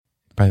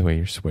By the way,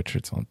 your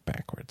sweatshirt's on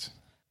backwards.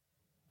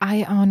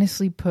 I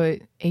honestly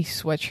put a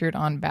sweatshirt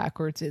on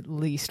backwards at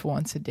least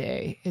once a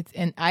day.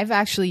 And I've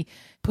actually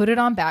put it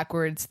on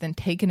backwards, then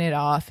taken it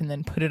off, and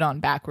then put it on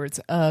backwards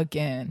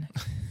again.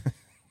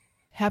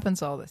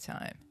 Happens all the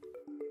time.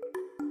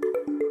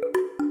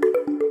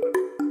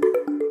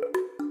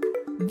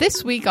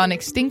 This week on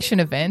Extinction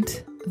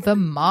Event, the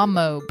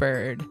mamo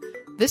bird.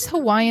 This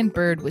Hawaiian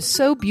bird was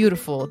so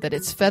beautiful that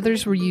its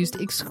feathers were used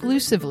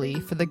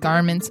exclusively for the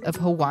garments of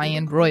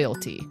Hawaiian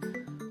royalty.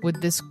 Would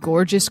this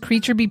gorgeous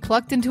creature be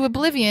plucked into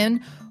oblivion,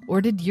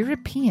 or did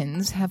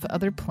Europeans have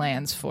other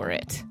plans for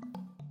it?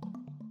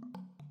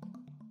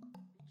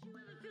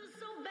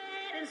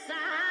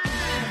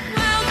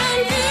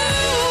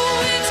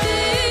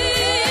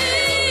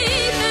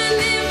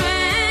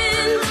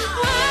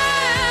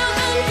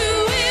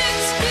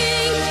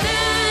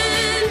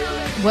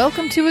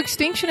 Welcome to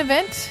Extinction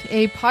Event,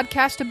 a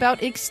podcast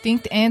about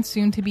extinct and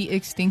soon-to-be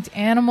extinct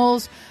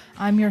animals.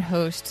 I'm your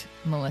host,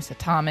 Melissa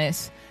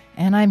Thomas.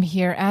 And I'm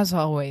here, as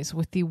always,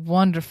 with the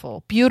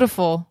wonderful,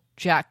 beautiful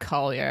Jack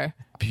Collier.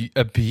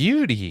 A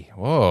beauty.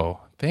 Whoa.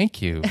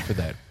 Thank you for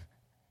that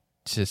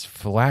just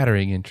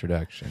flattering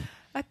introduction.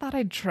 I thought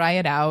I'd try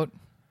it out.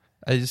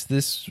 Is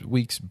this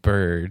week's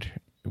bird,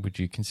 would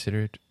you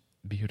consider it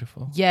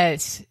beautiful?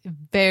 Yes,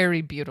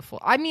 very beautiful.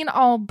 I mean,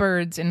 all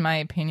birds, in my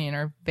opinion,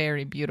 are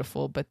very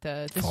beautiful, but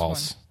this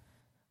False.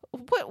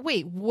 one... What?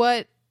 Wait,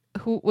 what?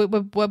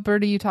 What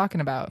bird are you talking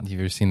about?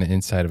 You've ever seen the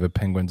inside of a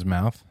penguin's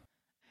mouth?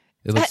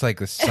 It looks like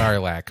the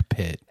Sarlacc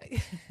pit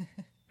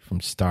from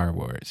Star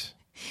Wars.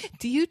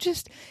 Do you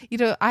just,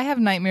 I have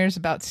nightmares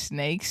about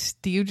snakes.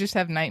 Do you just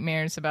have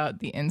nightmares about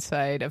the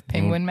inside of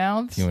penguin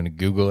mouths? You want to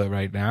Google it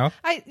right now?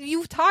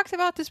 You've talked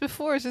about this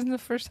before. This isn't the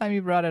first time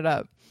you brought it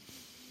up.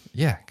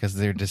 Yeah, because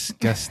they're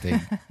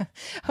disgusting.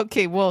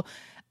 Okay, well,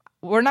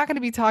 we're not going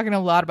to be talking a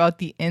lot about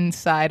the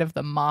inside of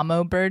the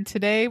mamo bird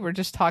today. We're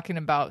just talking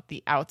about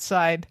the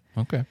outside.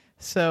 Okay.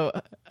 So,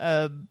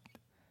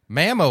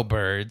 Mamo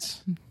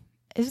birds.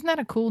 Isn't that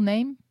a cool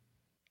name?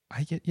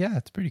 Yeah,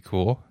 it's pretty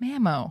cool.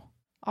 Mamo.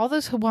 All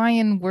those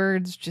Hawaiian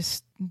words,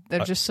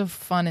 they're just so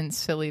fun and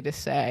silly to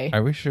say.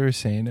 Are we sure we're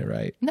saying it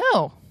right?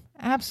 No,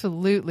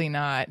 absolutely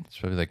not. It's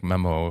probably like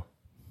memo.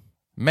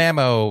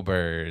 Mamo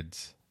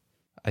birds.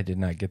 I did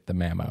not get the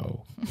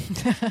memo.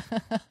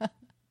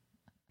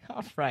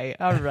 All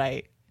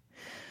right.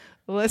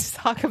 Let's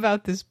talk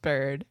about this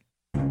bird.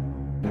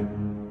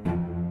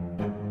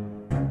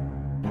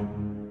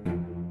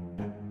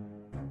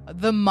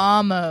 The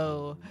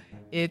mamo.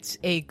 It's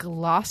a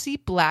glossy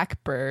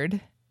black bird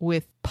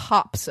with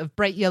pops of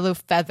bright yellow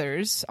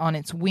feathers on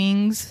its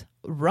wings,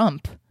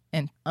 rump,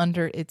 and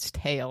under its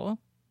tail.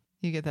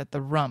 You get that,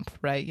 the rump,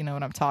 right? You know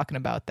what I'm talking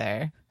about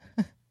there.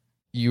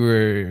 You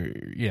were,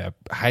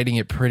 hiding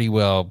it pretty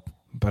well,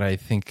 but I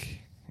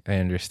think I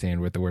understand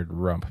what the word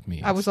rump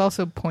means. I was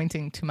also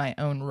pointing to my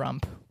own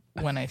rump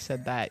when I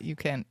said that. You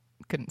couldn't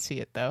see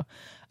it though.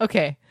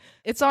 Okay.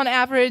 It's on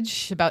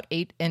average about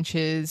 8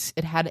 inches.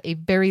 It had a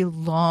very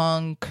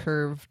long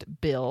curved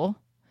bill,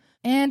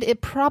 and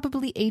it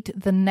probably ate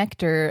the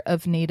nectar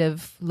of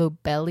native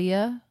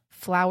lobelia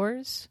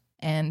flowers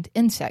and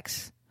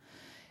insects.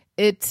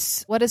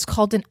 It's what is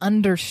called an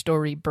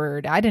understory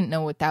bird. I didn't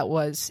know what that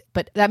was,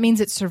 but that means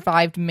it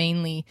survived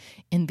mainly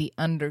in the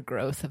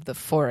undergrowth of the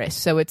forest,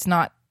 so it's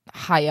not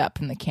high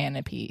up in the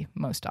canopy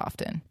most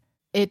often.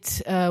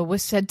 It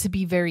was said to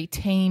be very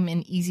tame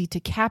and easy to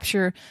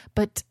capture,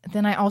 but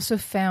then I also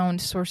found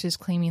sources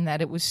claiming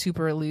that it was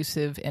super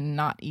elusive and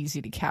not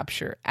easy to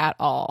capture at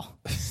all.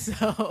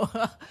 So,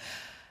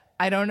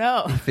 I don't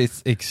know. If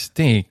it's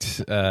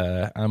extinct,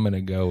 I'm going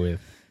to go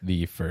with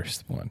the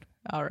first one.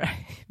 All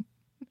right.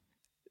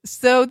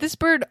 So this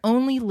bird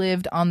only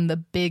lived on the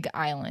Big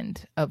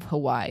Island of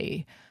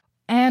Hawaii,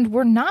 and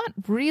we're not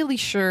really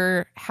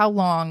sure how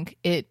long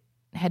it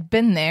had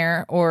been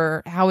there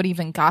or how it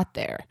even got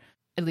there.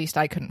 At least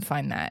I couldn't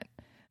find that.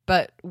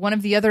 But one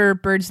of the other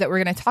birds that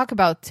we're going to talk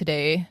about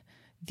today,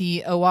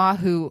 the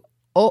Oahu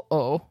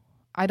o'o.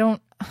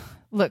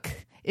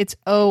 It's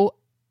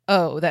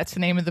O-O. That's the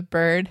name of the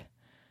bird.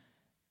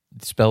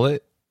 Spell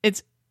it?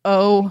 It's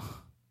O-O.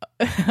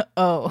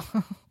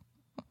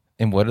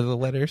 And what are the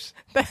letters?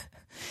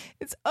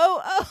 It's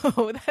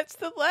O-O. That's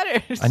the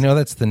letters. I know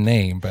that's the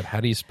name, but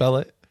how do you spell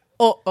it?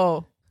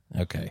 O-O.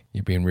 Okay.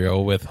 You're being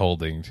real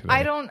withholding today.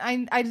 I don't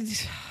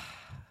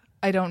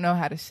know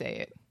how to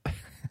say it.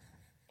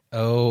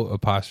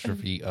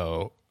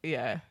 O''O.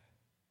 Yeah.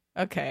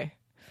 Okay.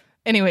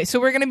 Anyway, so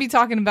we're going to be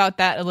talking about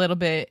that a little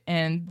bit,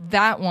 and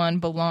that one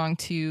belonged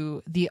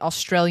to the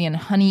Australian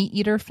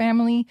honey-eater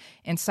family,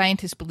 and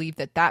scientists believe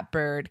that that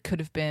bird could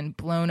have been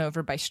blown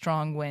over by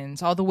strong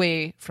winds all the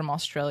way from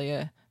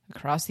Australia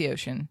across the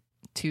ocean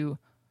to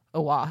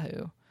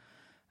Oahu.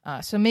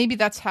 So maybe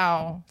that's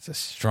how... It's a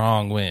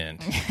strong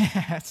wind.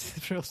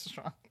 It's real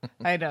strong.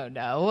 I don't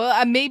know.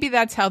 Well, maybe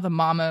that's how the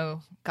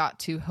mamo got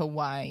to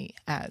Hawaii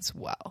as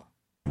well.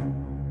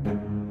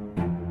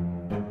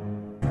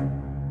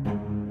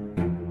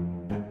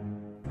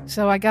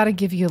 So I got to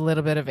give you a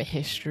little bit of a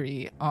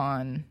history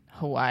on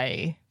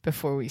Hawaii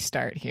before we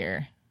start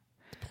here.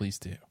 Please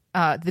do.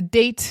 The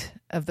date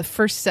of the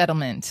first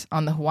settlement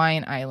on the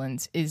Hawaiian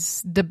Islands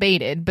is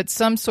debated, but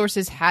some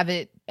sources have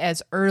it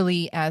as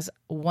early as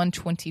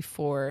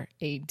 124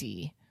 AD.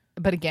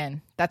 But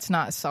again, that's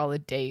not a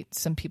solid date.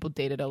 Some people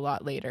date it a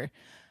lot later.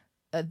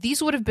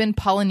 These would have been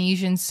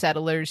Polynesian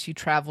settlers who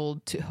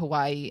traveled to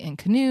Hawaii in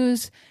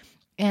canoes,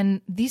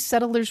 and these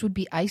settlers would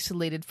be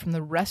isolated from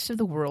the rest of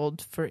the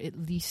world for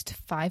at least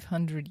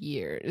 500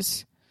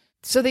 years.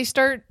 So they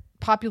start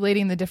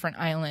populating the different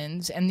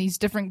islands, and these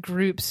different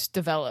groups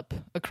develop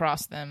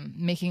across them,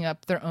 making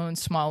up their own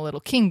small little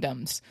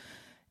kingdoms.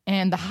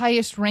 And the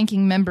highest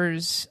ranking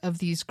members of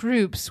these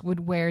groups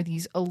would wear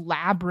these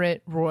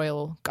elaborate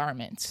royal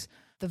garments,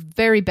 the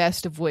very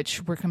best of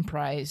which were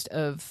comprised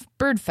of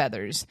bird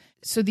feathers.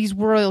 So these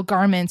royal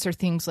garments are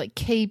things like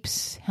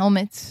capes,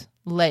 helmets,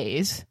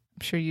 leis.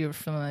 I'm sure you're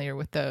familiar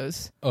with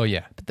those. Oh,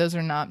 yeah. But those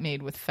are not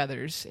made with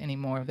feathers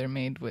anymore. They're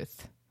made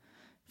with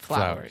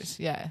flowers.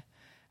 Yeah.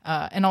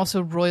 And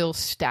also royal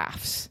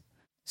staffs.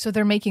 So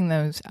they're making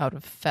those out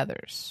of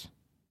feathers.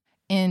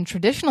 In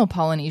traditional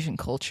Polynesian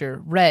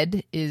culture,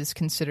 red is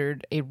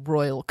considered a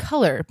royal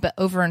color, but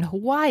over in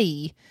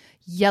Hawaii,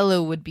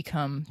 yellow would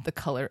become the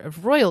color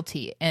of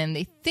royalty. And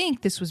they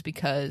think this was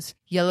because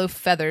yellow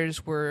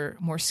feathers were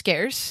more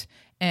scarce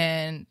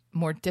and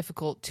more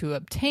difficult to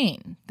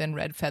obtain than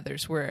red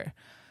feathers were.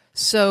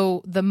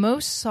 So the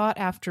most sought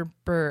after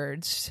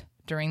birds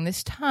during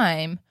this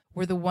time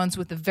were the ones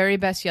with the very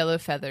best yellow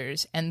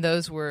feathers, and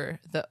those were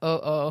the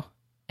o'o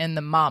and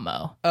the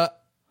mamo.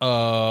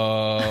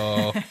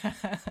 Oh.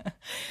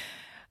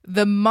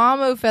 The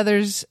mamo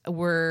feathers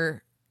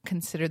were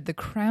considered the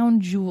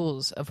crown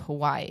jewels of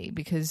Hawaii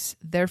because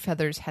their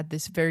feathers had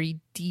this very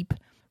deep,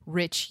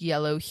 rich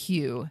yellow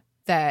hue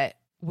that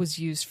was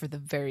used for the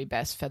very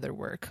best feather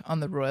work on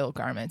the royal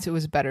garments. It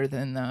was better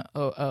than the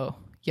o'o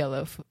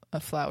yellow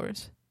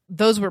flowers.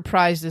 Those were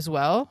prized as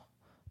well,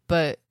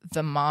 but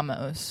the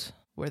mamos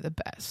were the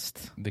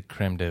best. The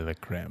creme de la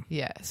creme.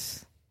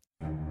 Yes.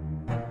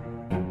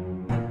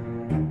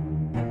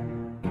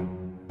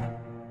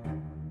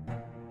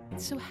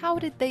 So how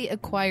did they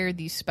acquire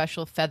these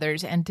special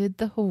feathers, and did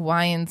the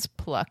Hawaiians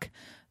pluck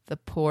the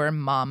poor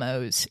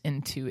mamos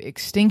into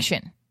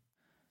extinction?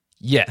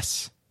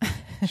 Yes.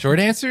 Short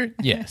answer,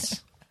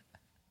 yes.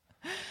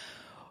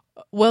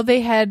 Well,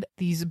 they had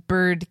these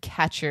bird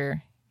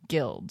catcher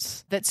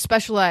guilds that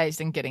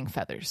specialized in getting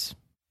feathers.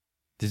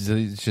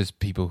 It's just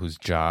people whose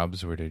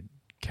jobs were to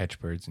catch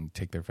birds and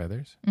take their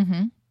feathers?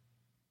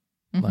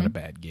 Mm-hmm. Not a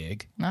bad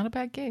gig. Not a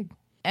bad gig.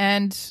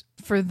 And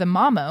for the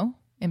mamo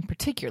in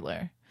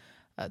particular,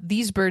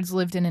 these birds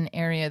lived in an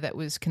area that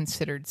was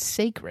considered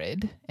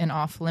sacred and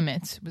off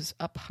limits. It was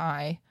up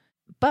high.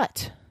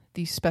 But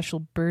these special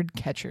bird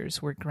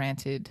catchers were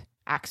granted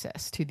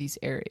access to these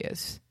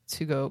areas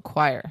to go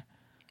acquire.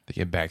 They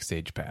get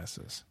backstage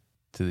passes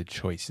to the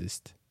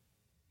choicest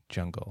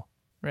jungle.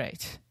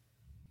 Right.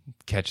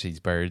 Catch these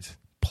birds,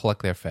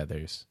 pluck their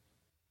feathers,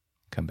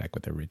 come back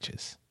with their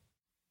riches.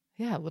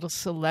 Yeah, little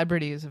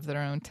celebrities of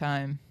their own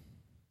time.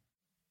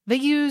 They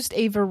used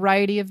a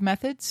variety of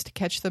methods to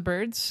catch the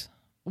birds.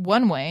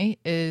 One way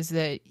is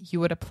that you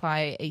would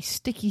apply a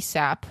sticky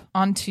sap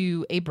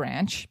onto a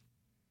branch,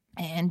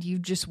 and you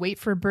just wait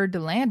for a bird to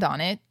land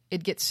on it.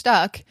 It'd get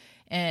stuck,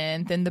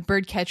 and then the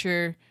bird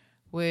catcher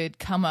would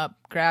come up,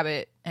 grab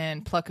it,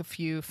 and pluck a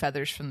few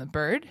feathers from the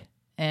bird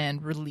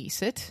and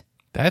release it.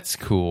 That's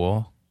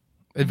cool.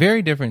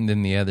 Very different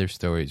than the other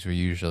stories we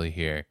usually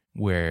hear,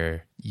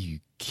 where you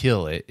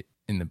kill it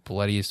in the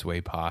bloodiest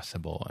way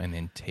possible and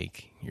then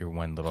take your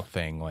one little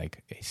thing,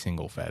 like a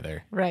single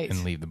feather, right,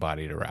 and leave the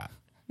body to rot.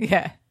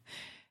 Yeah.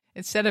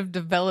 Instead of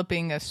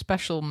developing a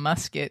special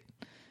musket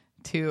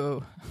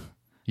to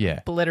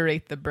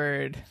obliterate the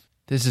bird.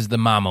 This is the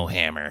mamo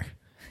hammer.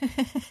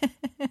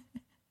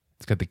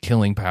 It's got the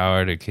killing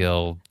power to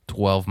kill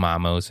 12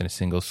 mamos in a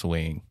single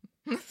swing.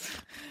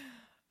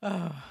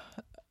 Oh,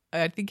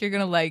 I think you're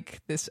going to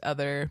like this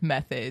other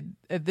method.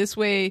 This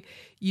way,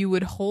 you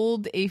would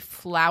hold a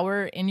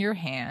flower in your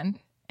hand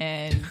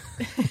and...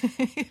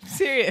 I'm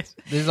serious.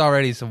 There's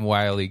already some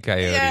Wile E.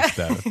 Coyote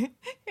stuff.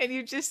 And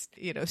you just,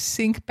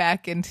 sink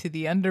back into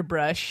the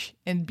underbrush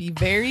and be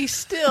very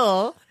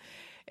still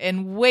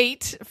and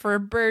wait for a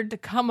bird to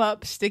come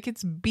up, stick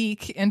its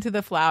beak into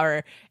the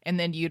flower, and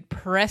then you'd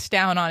press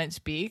down on its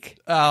beak.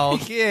 Oh,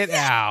 get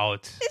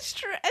out. It's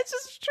true. It's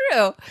just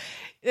true.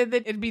 And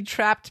then it'd be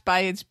trapped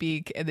by its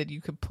beak, and then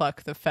you could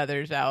pluck the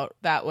feathers out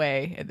that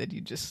way, and then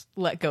you just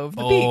let go of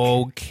the beak.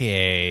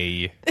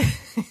 Okay.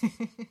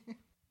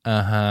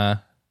 Uh-huh.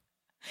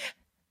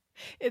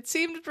 It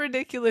seemed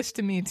ridiculous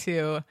to me,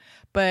 too,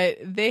 but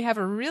they have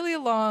a really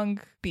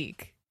long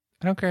beak.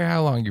 I don't care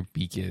how long your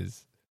beak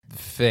is.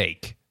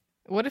 Fake.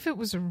 What if it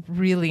was a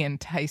really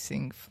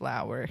enticing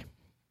flower?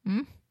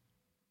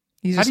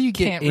 How do you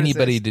get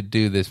anybody to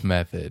do this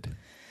method?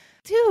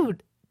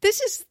 Dude,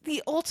 this is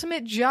the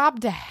ultimate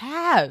job to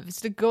have, is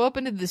to go up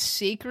into the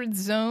sacred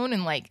zone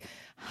and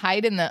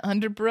hide in the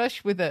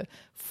underbrush with a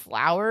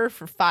flower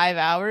for 5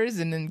 hours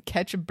and then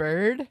catch a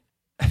bird.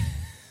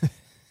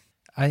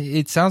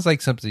 It sounds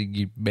like something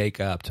you'd make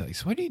up to. Like,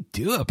 so what do you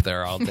do up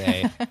there all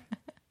day?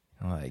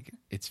 I'm like,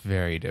 it's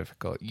very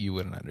difficult. You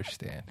wouldn't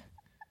understand.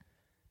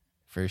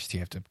 First, you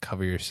have to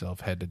cover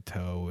yourself head to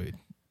toe with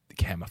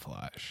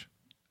camouflage.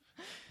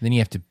 Then you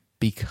have to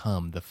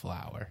become the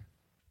flower.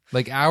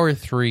 Like hour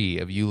 3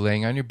 of you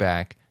laying on your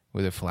back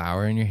with a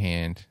flower in your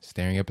hand,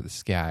 staring up at the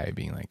sky,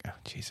 being like, oh,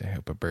 jeez, I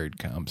hope a bird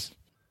comes.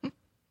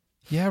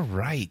 Yeah,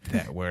 right.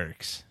 That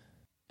works.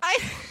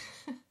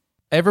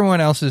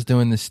 Everyone else is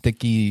doing the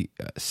sticky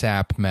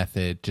sap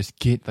method. Just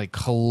get like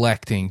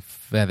collecting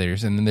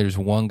feathers. And then there's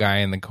one guy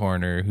in the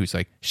corner who's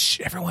like,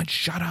 shh, everyone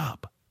shut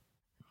up.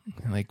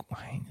 I'm like,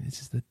 why? This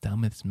is the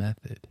dumbest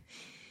method.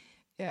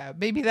 Yeah,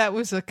 maybe that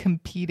was a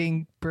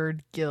competing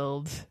bird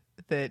guild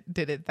that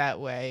did it that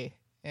way.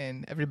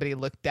 And everybody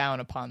looked down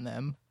upon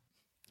them.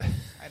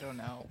 I don't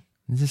know.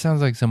 This just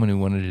sounds like someone who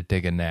wanted to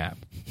take a nap.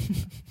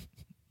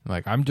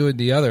 Like, I'm doing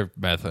the other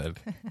method.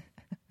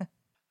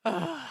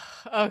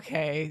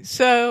 Okay,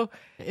 so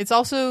it's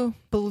also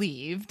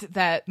believed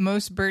that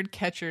most bird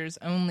catchers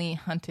only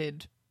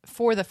hunted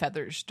for the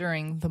feathers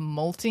during the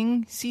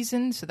molting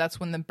season. So that's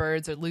when the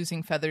birds are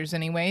losing feathers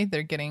anyway.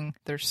 They're getting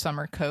their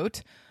summer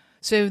coat.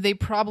 So they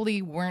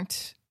probably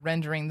weren't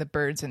rendering the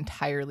birds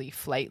entirely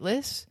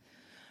flightless.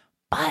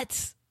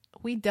 But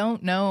we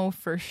don't know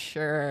for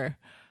sure.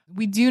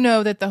 We do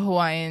know that the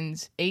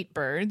Hawaiians ate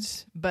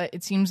birds, but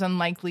it seems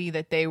unlikely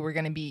that they were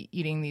going to be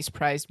eating these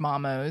prized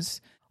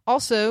mamos.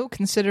 Also,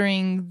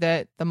 considering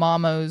that the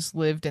mamos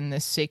lived in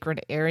this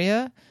sacred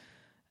area,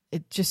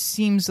 it just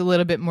seems a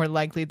little bit more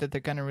likely that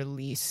they're going to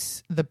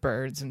release the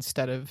birds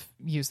instead of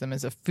use them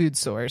as a food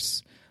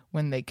source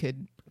when they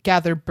could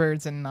gather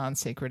birds in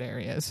non-sacred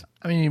areas.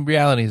 I mean, in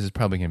reality, it's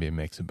probably going to be a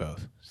mix of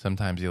both.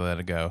 Sometimes you let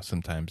it go.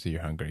 Sometimes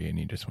you're hungry and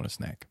you just want a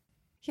snack.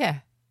 Yeah.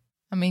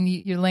 I mean,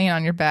 you're laying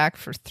on your back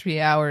for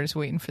 3 hours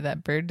waiting for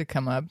that bird to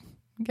come up.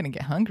 I'm going to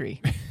get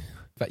hungry.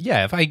 But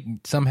yeah, if I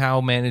somehow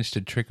managed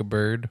to trick a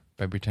bird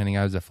by pretending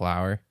I was a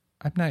flower,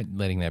 I'm not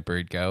letting that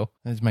bird go.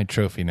 That's my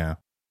trophy now.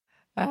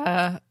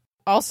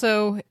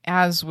 Also,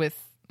 as with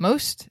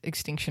most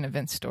extinction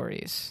event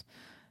stories,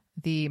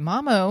 the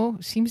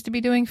mamo seems to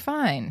be doing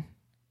fine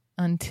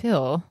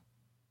until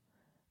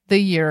the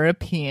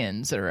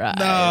Europeans arrive.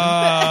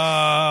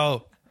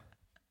 No!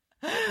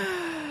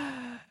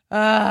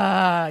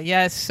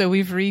 Yes, so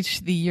we've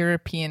reached the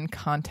European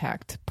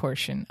contact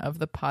portion of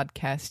the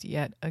podcast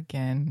yet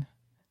again.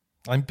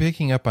 I'm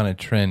picking up on a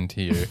trend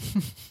here.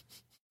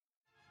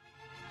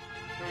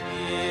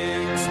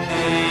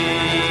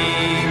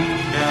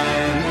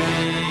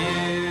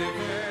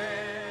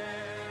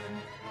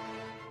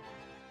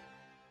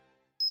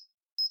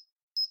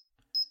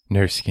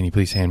 Nurse, can you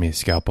please hand me a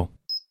scalpel?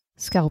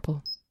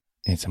 Scalpel.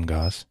 And some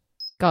gauze.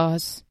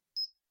 Gauze.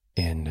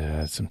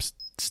 And some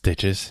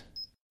stitches.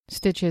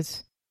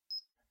 Stitches.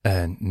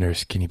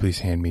 Nurse, can you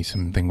please hand me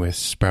something with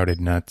sprouted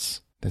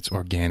nuts that's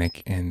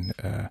organic and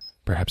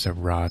perhaps a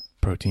raw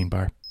protein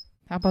bar?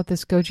 How about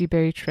this goji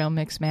berry trail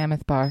mix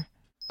mammoth bar?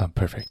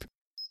 Perfect.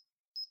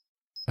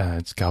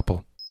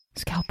 Scalpel.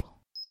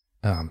 Scalpel.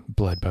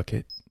 Blood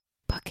bucket.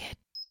 Bucket.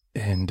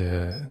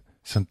 And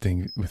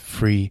something with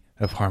free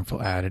of harmful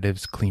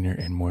additives, cleaner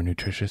and more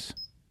nutritious.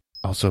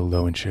 Also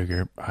low in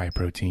sugar, high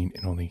protein,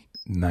 and only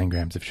 9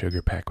 grams of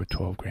sugar packed with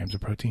 12 grams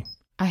of protein.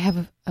 I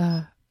have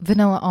a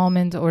vanilla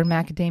almond or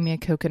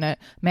macadamia coconut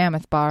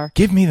mammoth bar.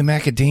 Give me the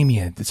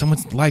macadamia.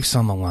 Someone's life's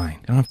on the line.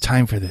 I don't have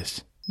time for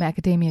this.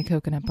 Macadamia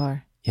coconut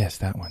bar. Yes,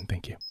 that one.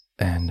 Thank you.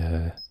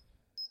 And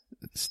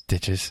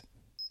stitches.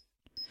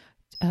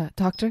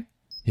 Doctor?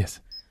 Yes.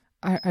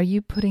 Are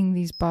you putting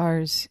these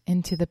bars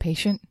into the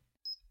patient?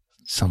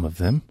 Some of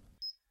them.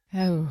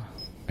 Oh.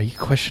 Are you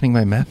questioning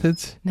my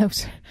methods? No,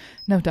 sir.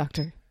 No,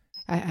 doctor.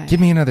 Give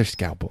me another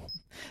scalpel.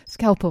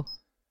 Scalpel.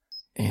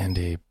 And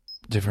a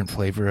different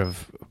flavor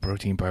of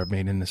protein bar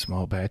made in a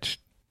small batch.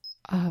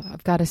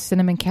 I've got a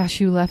cinnamon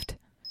cashew left,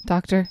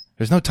 doctor.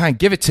 There's no time.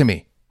 Give it to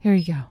me. Here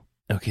you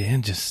go. Okay,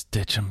 and just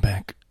stitch them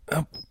back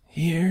up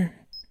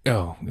here.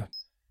 Oh.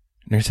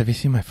 Nurse, have you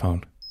seen my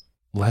phone?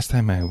 Last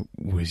time I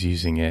was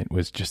using it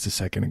was just a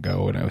second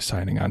ago when I was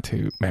signing on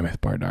to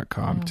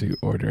mammothbar.com to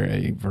order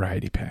a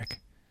variety pack.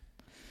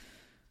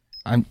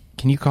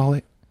 Can you call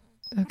it?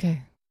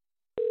 Okay.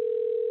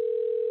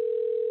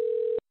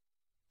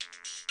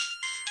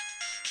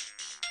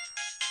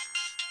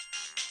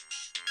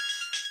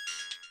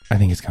 I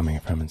think it's coming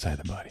from inside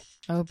the body.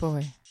 Oh,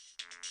 boy.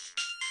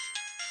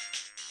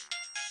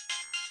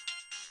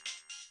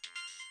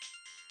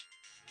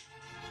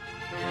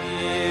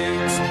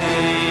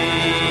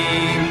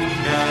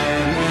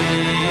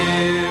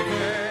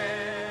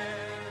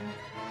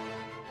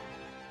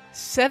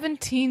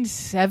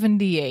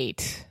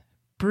 (1778)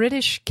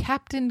 British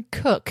Captain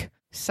Cook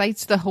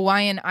sights the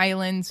Hawaiian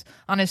Islands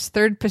on his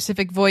third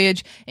Pacific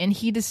voyage, and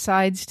he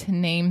decides to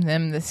name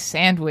them the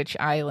Sandwich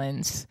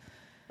Islands.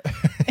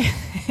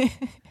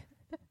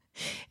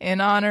 In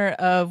honor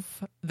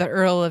of the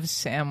Earl of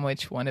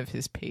Sandwich, one of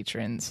his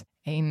patrons.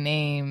 A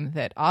name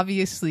that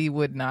obviously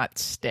would not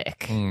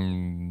stick.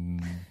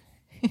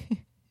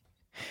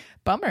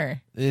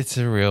 Bummer. It's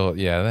a real,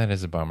 yeah, that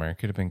is a bummer.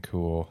 Could have been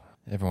cool.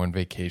 Everyone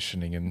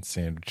vacationing in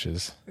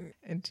sandwiches.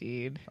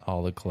 Indeed.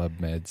 All the Club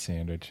Med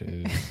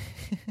sandwiches.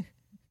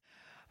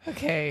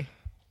 Okay.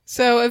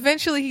 So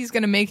eventually he's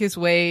going to make his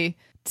way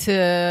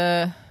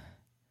to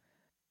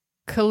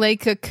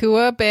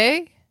Kalekakua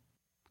Bay.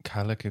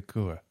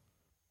 Kalekakua.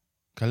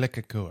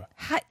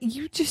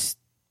 You just...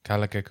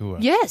 Kalekakua.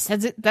 Yes,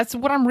 that's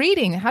what I'm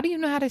reading. How do you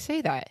know how to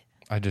say that?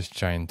 I just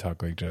try and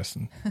talk like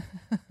Justin.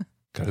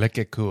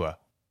 Kalekakua.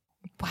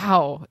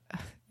 Wow.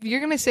 You're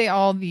going to say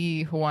all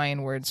the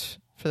Hawaiian words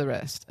for the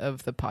rest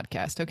of the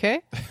podcast,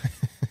 okay?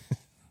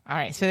 All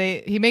right. So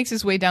he makes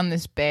his way down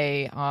this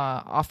bay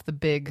off the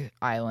big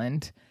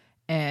island,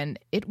 and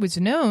it was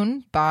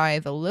known by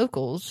the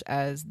locals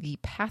as the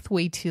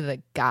pathway to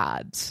the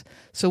gods.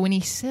 So when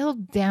he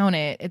sailed down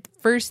it, at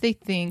first they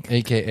think...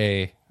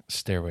 AKA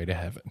Stairway to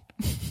Heaven.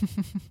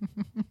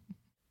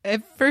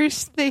 At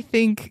first they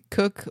think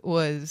Cook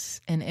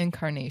was an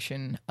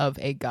incarnation of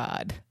a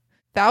god.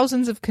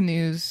 Thousands of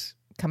canoes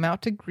come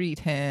out to greet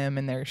him,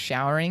 and they're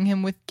showering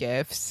him with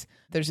gifts.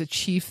 There's a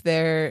chief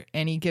there,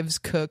 and he gives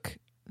Cook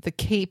the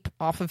cape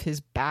off of his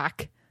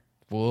back,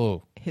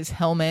 Whoa. his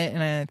helmet,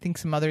 and I think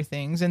some other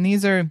things. And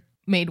these are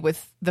made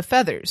with the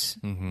feathers.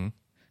 Mm-hmm.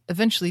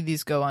 Eventually,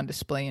 these go on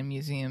display in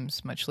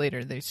museums much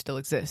later. They still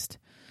exist.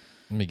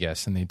 Let me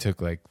guess. And they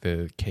took like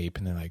the cape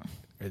and they're like,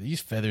 are these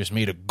feathers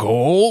made of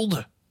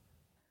gold?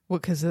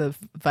 What, because of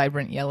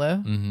vibrant yellow?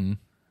 Mm-hmm.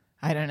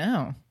 I don't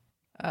know.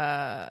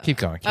 Keep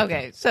going.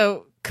 Okay,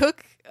 so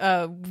Cook,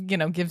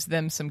 gives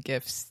them some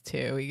gifts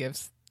too. He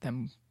gives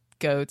them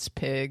goats,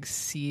 pigs,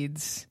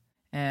 seeds,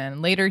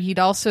 and later he'd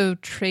also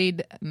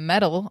trade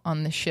metal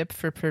on the ship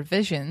for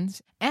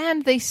provisions.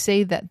 And they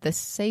say that the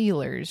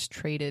sailors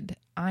traded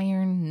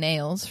iron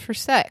nails for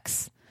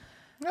sex.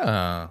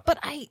 Oh. But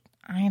I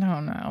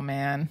don't know,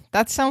 man.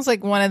 That sounds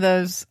like one of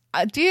those.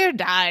 Dear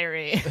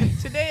diary,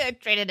 today I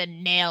traded a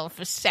nail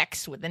for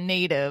sex with a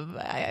native.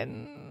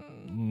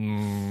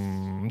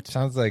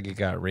 Sounds like it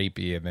got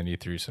rapey and then you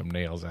threw some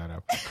nails at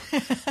him.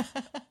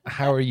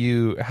 How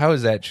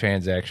is that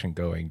transaction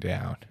going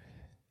down?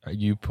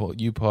 You pull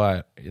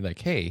out, you're like,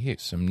 hey,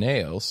 here's some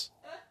nails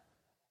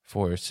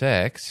for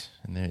sex.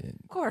 And then,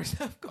 Of course.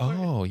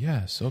 oh,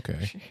 yes,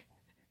 okay.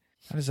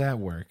 How does that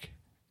work?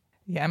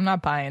 Yeah, I'm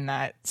not buying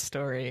that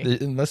story.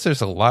 Unless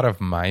there's a lot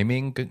of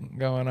miming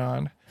going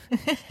on.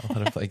 A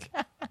lot of like,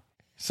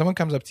 someone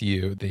comes up to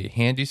you, they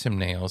hand you some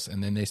nails,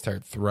 and then they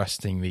start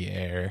thrusting the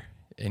air.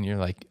 And you're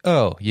like,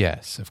 oh,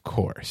 yes, of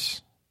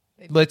course.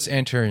 Let's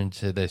enter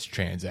into this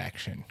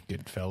transaction,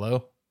 good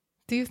fellow.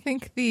 Do you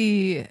think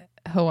the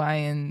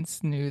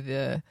Hawaiians knew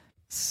the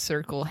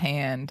circle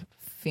hand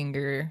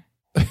finger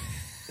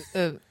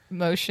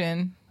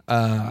motion?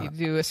 You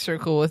do a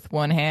circle with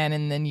one hand,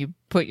 and then you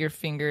put your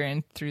finger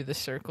in through the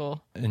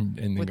circle and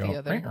then with go, the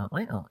other.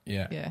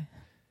 Yeah.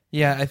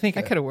 Yeah, I think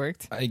that could have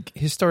worked.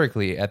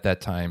 Historically, at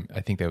that time, I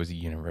think that was a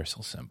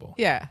universal symbol.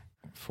 Yeah.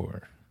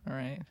 For all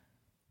right.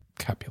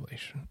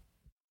 Copulation.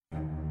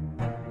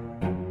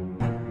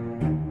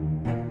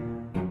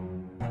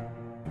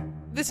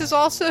 This is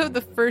also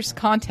the first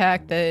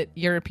contact that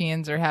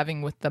Europeans are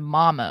having with the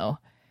mamo.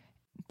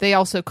 They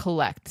also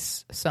collect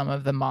some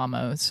of the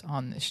mamos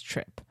on this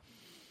trip.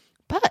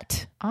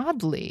 But,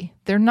 oddly,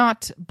 they're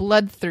not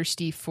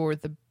bloodthirsty for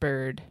the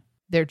bird.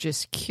 They're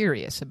just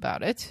curious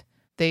about it.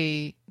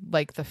 They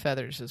like the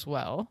feathers as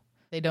well.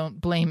 They don't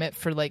blame it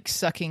for,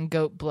 sucking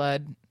goat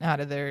blood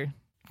out of their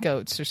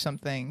goats or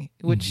something,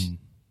 which,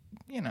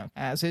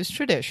 as is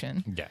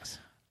tradition. Yes.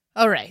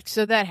 All right,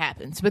 so that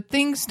happens. But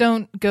things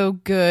don't go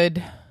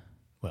good.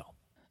 Well.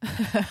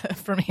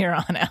 From here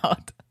on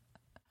out.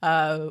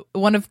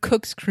 One of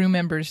Cook's crew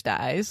members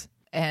dies,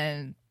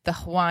 and the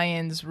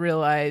Hawaiians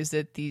realize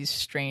that these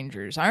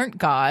strangers aren't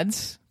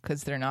gods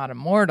because they're not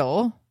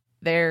immortal.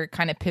 They're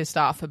kind of pissed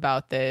off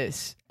about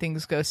this.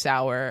 Things go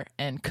sour,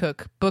 and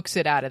Cook books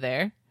it out of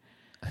there,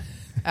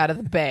 out of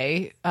the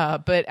bay.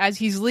 But as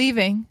he's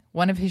leaving,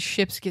 one of his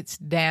ships gets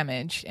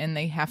damaged, and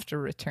they have to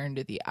return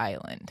to the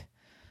island.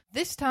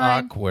 This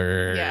time...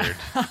 Awkward. Yeah,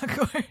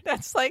 awkward.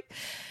 That's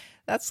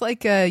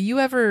like you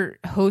ever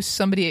host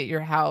somebody at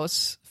your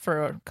house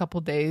for a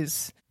couple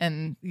days,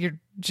 and you're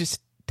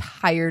just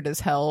tired as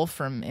hell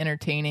from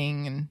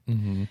entertaining,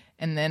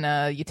 and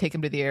then you take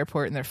them to the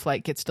airport and their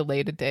flight gets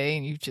delayed a day,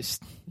 and you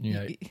just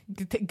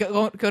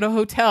go to a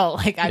hotel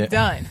like I've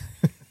done.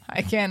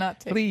 I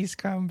cannot take. Please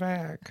come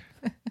back.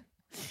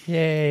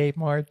 Yay,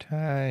 more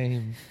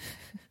time.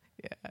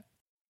 Yeah.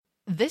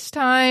 This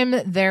time,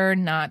 they're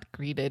not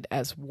greeted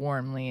as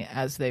warmly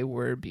as they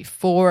were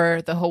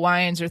before. The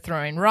Hawaiians are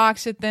throwing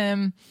rocks at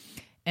them,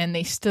 and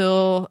they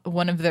steal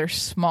one of their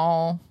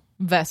small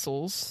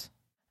vessels,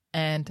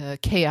 and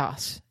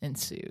chaos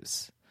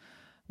ensues.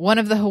 One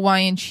of the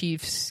Hawaiian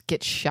chiefs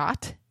gets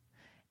shot,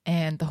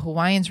 and the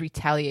Hawaiians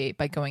retaliate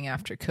by going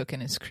after Cook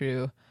and his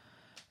crew.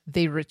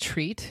 They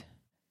retreat.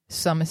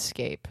 Some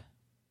escape,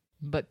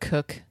 but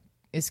Cook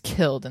is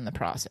killed in the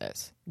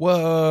process.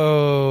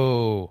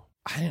 Whoa.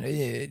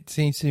 It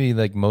seems to me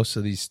like most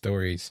of these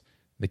stories,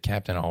 the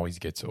captain always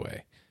gets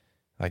away.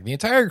 Like, the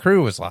entire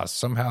crew was lost.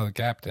 Somehow the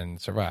captain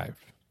survived.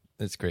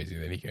 It's crazy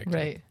that he got killed.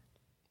 Right.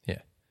 Yeah.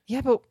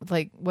 Yeah, but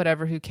like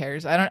whatever, who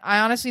cares? I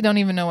honestly don't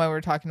even know why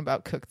we're talking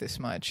about Cook this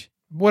much.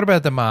 What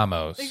about the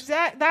Mamos?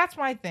 That's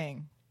my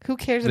thing. Who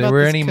cares There about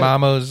were this any Cook?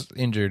 Mamos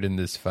injured in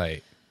this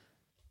fight?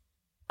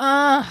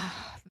 I'm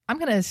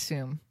going to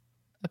assume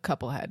a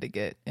couple had to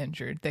get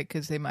injured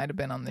because they might have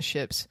been on the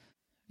ships.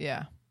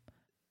 Yeah.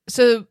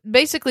 So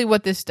basically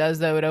what this does,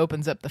 though, it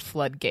opens up the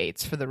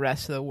floodgates for the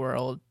rest of the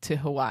world to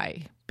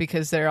Hawaii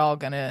because they all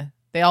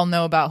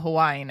know about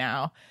Hawaii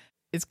now.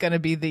 It's going to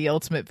be the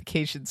ultimate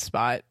vacation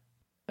spot.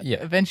 Yeah.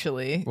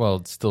 Eventually. Well,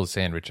 it's still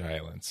Sandwich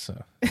Islands,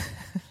 so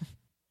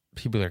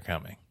people are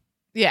coming.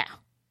 Yeah.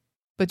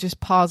 But just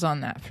pause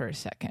on that for a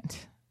second.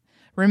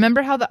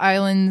 Remember how the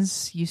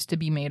islands used to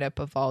be made up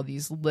of all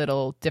these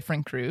little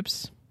different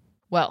groups?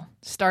 Well,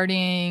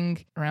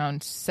 starting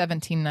around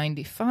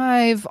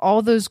 1795,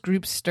 all those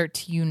groups start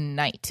to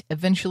unite,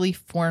 eventually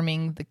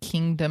forming the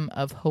Kingdom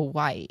of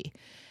Hawaii.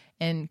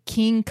 And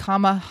King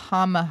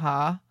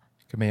Kamehameha,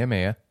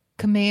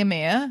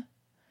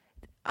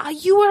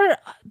 you are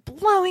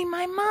blowing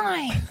my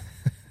mind.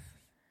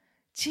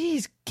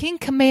 Jeez, King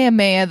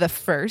Kamehameha the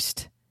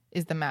First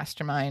is the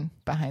mastermind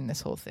behind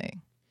this whole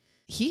thing.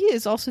 He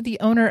is also the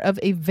owner of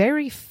a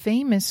very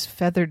famous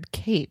feathered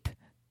cape,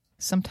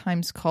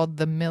 sometimes called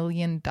the $1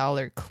 Million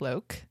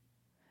Cloak.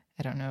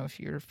 I don't know if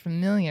you're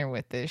familiar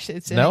with this.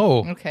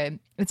 Okay.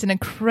 It's an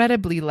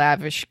incredibly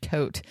lavish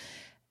coat.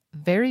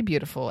 Very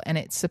beautiful, and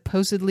it's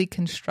supposedly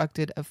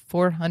constructed of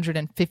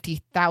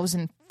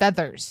 450,000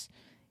 feathers,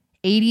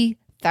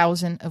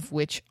 80,000 of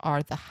which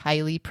are the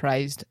highly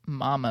prized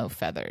mamo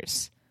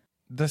feathers.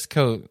 This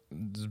coat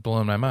is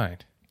blowing my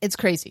mind. It's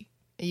crazy.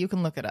 You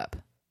can look it up.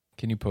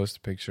 Can you post a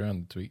picture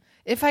on the tweet?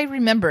 If I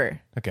remember.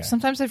 Okay.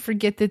 Sometimes I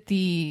forget that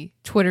the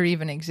Twitter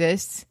even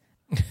exists.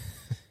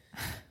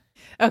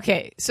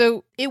 Okay,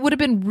 so it would have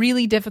been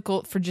really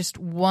difficult for just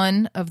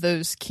one of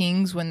those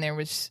kings when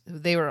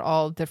they were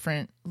all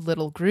different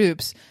little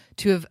groups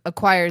to have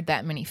acquired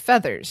that many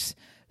feathers.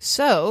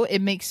 So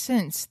it makes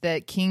sense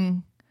that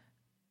King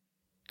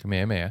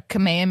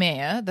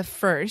Kamehameha the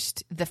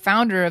First, the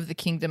founder of the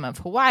Kingdom of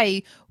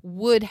Hawaii,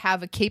 would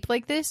have a cape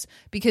like this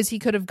because he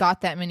could have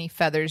got that many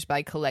feathers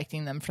by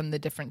collecting them from the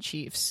different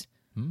chiefs,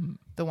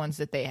 the ones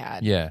that they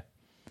had. Yeah.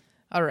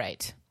 All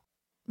right.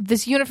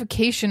 This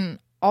unification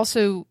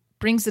also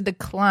brings a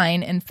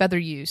decline in feather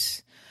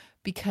use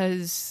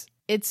because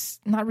it's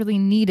not really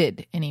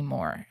needed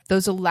anymore.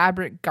 Those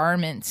elaborate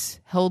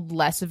garments held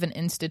less of an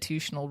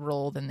institutional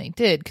role than they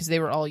did because they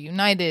were all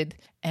united,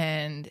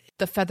 and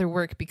the feather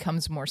work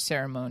becomes more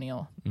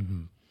ceremonial.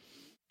 Mm-hmm.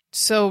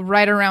 So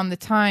right around the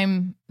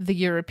time the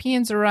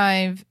Europeans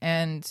arrive,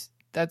 and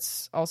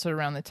that's also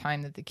around the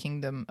time that the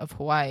Kingdom of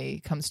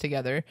Hawaii comes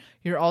together,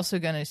 you're also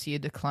going to see a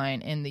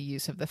decline in the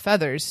use of the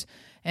feathers.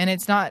 And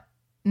it's not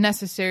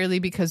necessarily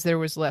because there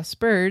was less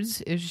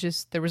birds, it's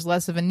just there was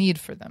less of a need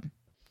for them.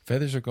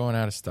 Feathers are going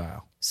out of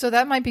style. So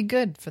that might be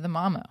good for the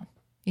mamo.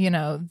 You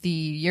know, the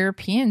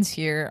Europeans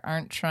here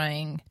aren't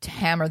trying to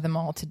hammer them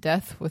all to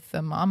death with the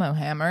mamo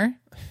hammer,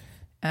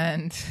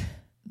 and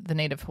the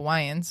native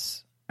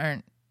Hawaiians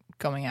aren't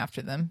going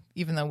after them,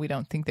 even though we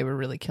don't think they were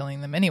really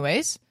killing them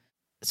anyways.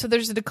 So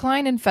there's a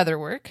decline in feather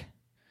work.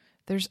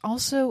 There's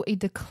also a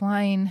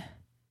decline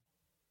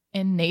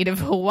in native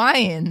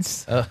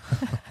Hawaiians.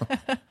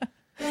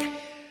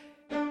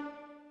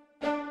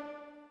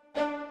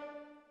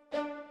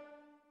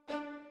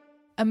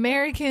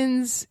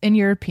 Americans and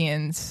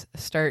Europeans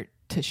start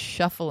to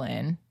shuffle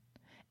in,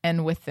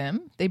 and with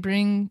them, they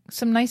bring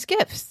some nice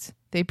gifts.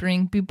 They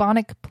bring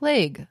bubonic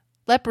plague,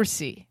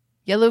 leprosy,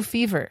 yellow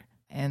fever,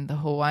 and the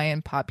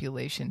Hawaiian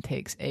population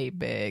takes a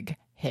big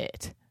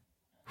hit.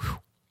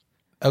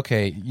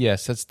 Okay,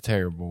 yes, that's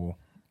terrible.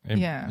 And,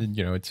 yeah.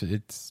 You know,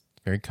 it's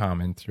very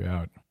common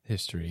throughout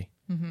history.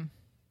 Mm-hmm.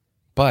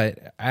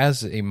 But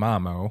as a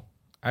mamo,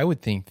 I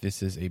would think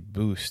this is a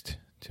boost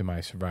to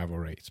my survival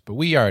rates. But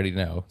we already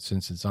know,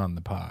 since it's on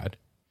the pod,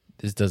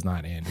 this does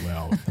not end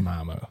well with the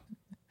mamo.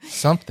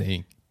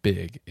 Something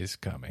big is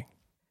coming.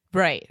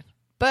 Right.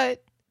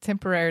 But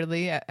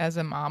temporarily, as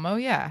a mamo,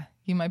 yeah,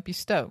 you might be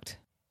stoked.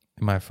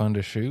 Am I fun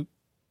to shoot?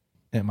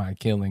 Am I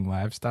killing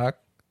livestock?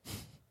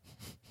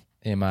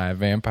 Am I a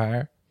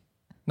vampire?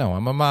 No,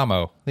 I'm a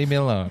mamo. Leave me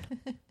alone.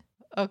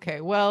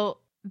 Okay, well,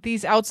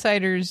 these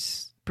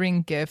outsiders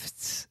bring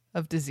gifts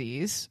of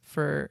disease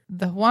for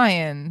the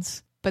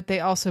Hawaiians, but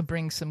they also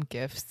bring some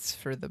gifts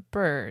for the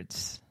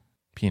birds.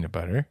 Peanut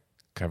butter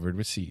covered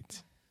with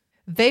seeds.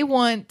 They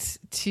want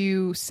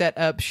to set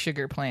up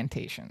sugar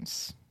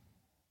plantations.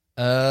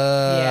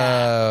 Oh.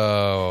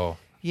 Yeah.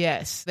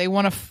 Yes, they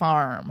want to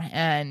farm,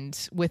 and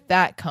with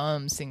that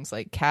comes things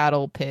like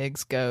cattle,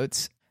 pigs,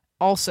 goats.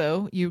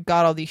 Also, you've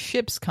got all these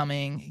ships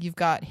coming. You've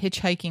got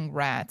hitchhiking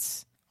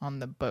rats on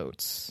the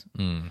boats.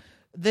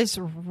 This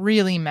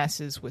really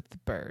messes with the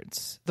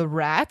birds. The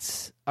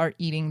rats are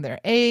eating their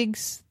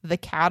eggs. The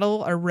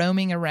cattle are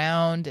roaming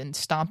around and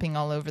stomping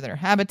all over their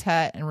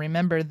habitat. And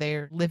remember,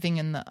 they're living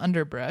in the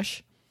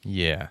underbrush.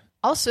 Yeah.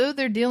 Also,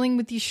 they're dealing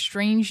with these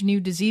strange new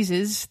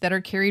diseases that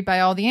are carried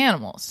by all the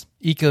animals.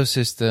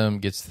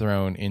 Ecosystem gets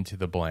thrown into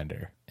the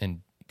blender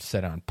and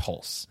set on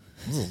pulse.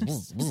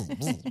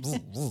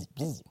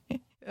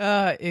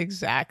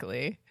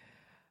 Exactly.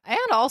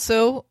 And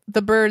also,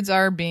 the birds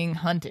are being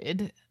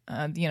hunted.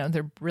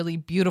 They're really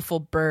beautiful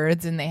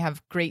birds, and they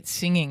have great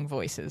singing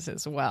voices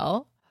as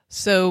well.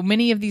 So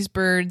many of these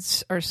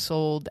birds are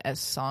sold as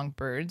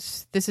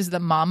songbirds. This is the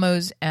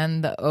mamos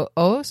and the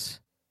o'os.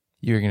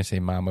 You were going to say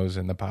mamos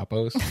and the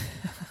papos?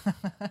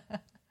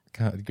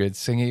 Good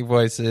singing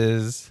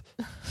voices.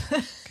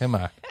 Come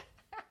on.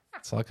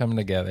 It's all coming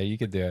together. You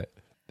could do it.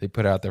 They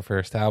put out their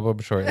first album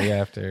shortly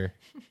after.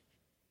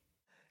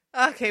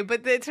 Okay,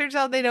 but it turns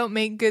out they don't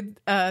make good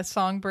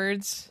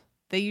songbirds.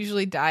 They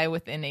usually die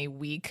within a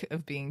week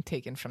of being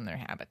taken from their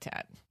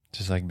habitat.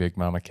 Just like Big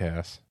Mama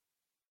Cass.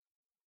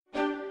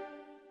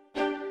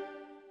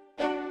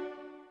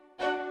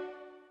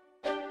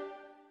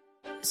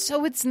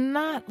 So it's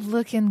not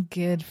looking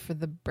good for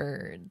the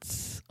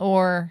birds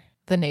or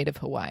the native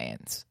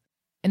Hawaiians.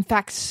 In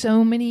fact,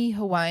 so many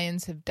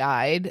Hawaiians have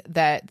died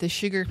that the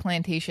sugar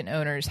plantation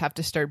owners have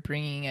to start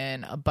bringing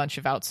in a bunch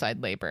of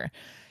outside labor.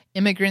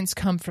 Immigrants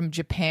come from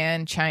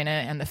Japan, China,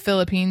 and the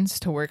Philippines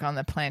to work on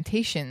the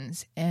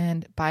plantations.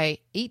 And by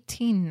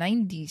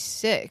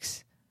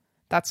 1896,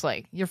 that's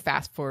like, you're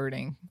fast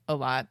forwarding a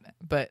lot,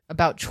 but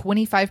about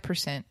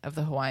 25% of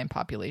the Hawaiian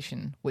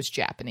population was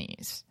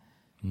Japanese.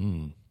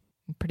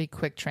 Pretty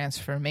quick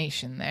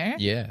transformation there.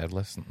 Yeah,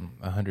 less than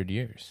 100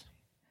 years.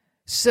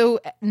 So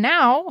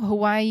now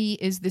Hawaii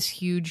is this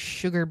huge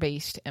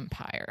sugar-based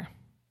empire.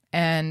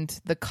 And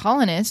the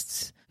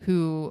colonists,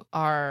 who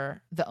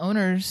are the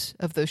owners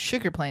of those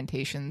sugar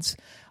plantations,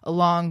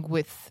 along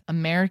with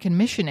American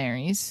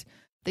missionaries,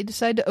 they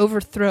decide to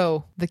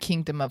overthrow the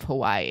Kingdom of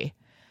Hawaii.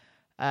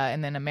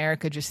 And then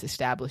America just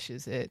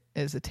establishes it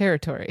as a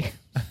territory.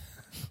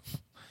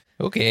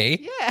 Okay.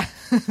 Yeah.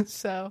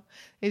 So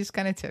they just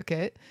kind of took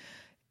it.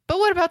 But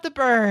what about the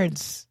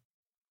birds?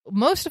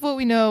 Most of what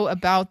we know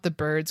about the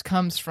birds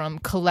comes from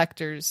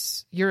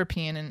collectors,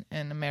 European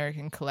and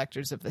American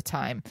collectors of the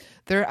time.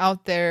 They're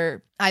out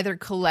there either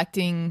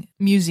collecting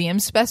museum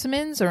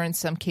specimens or in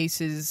some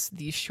cases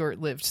these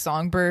short-lived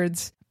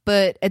songbirds.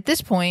 But at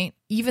this point,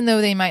 even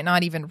though they might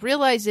not even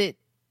realize it,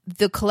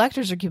 the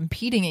collectors are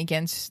competing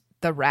against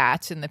the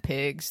rats and the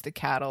pigs, the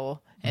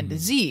cattle, and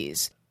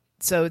disease.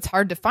 So it's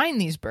hard to find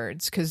these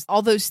birds because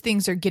all those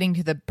things are getting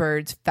to the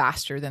birds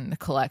faster than the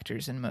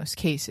collectors in most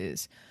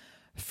cases.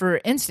 For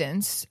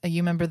instance,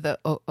 you remember the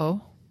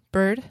o'o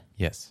bird?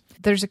 Yes.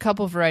 There's a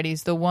couple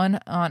varieties. The one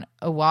on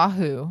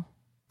Oahu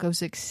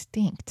goes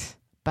extinct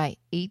by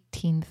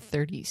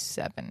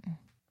 1837.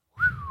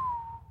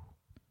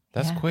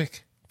 That's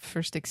quick.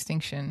 First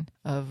extinction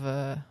of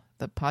the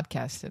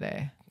podcast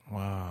today.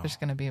 Wow. There's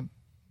gonna be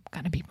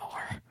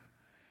more.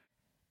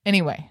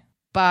 Anyway,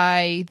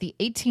 by the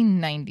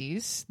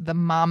 1890s, the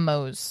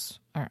mamos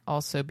are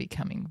also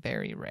becoming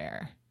very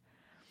rare.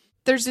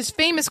 There's this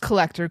famous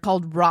collector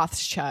called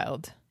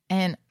Rothschild,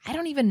 and I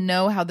don't even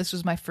know how this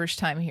was my first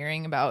time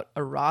hearing about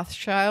a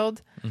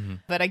Rothschild,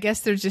 but I guess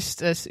they're just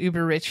this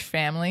uber rich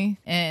family.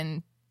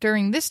 And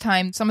during this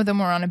time, some of them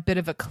were on a bit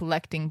of a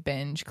collecting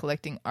binge,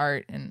 collecting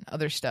art and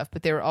other stuff,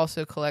 but they were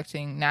also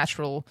collecting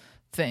natural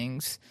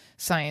things.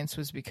 Science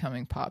was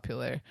becoming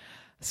popular.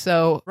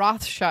 So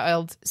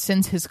Rothschild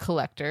sends his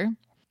collector,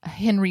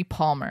 Henry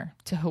Palmer,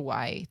 to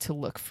Hawaii to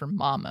look for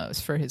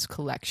mamos for his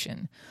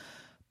collection.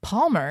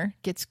 Palmer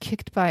gets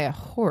kicked by a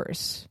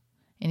horse,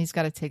 and he's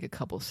got to take a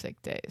couple sick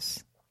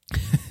days.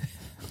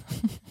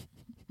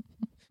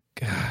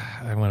 God,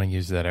 I want to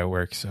use that at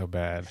work so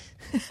bad.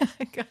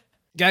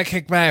 Got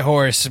kicked by a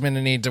horse. I'm going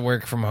to need to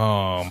work from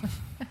home.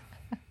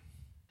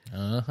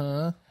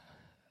 All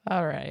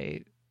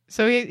right.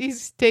 So he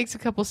takes a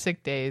couple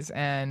sick days,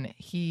 and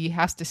he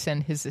has to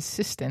send his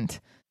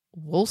assistant,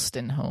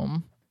 Woolston,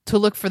 home to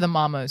look for the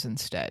mamos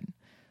instead.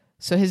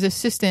 So his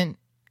assistant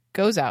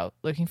goes out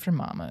looking for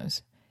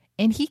mamos,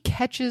 and he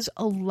catches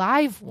a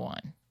live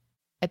one.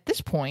 At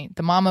this point,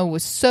 the mamo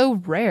was so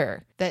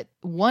rare that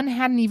one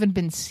hadn't even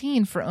been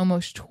seen for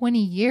almost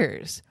 20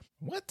 years.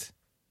 What?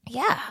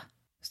 Yeah.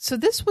 So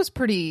this was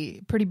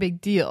pretty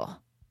big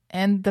deal.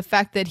 And the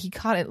fact that he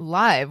caught it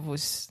live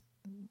was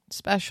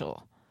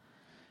special.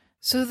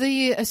 So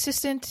the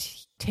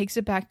assistant takes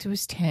it back to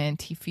his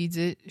tent. He feeds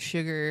it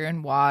sugar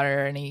and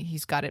water, and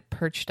he's got it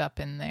perched up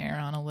in there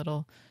on a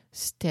little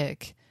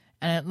stick.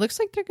 And it looks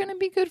like they're going to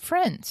be good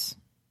friends.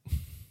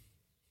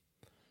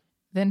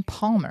 Then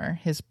Palmer,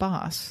 his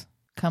boss,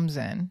 comes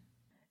in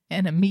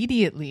and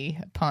immediately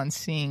upon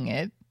seeing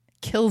it,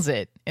 kills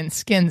it and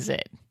skins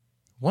it.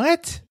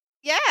 What?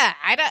 Yeah,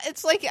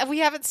 it's like we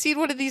haven't seen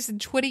one of these in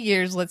 20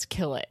 years. Let's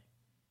kill it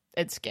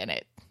and skin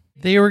it.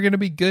 They were going to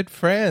be good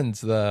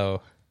friends,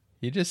 though.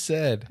 You just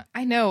said.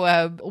 I know.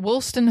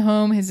 Woolston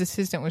Home, his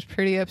assistant, was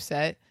pretty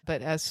upset,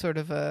 but as sort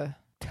of a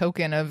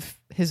token of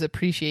his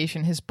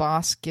appreciation, his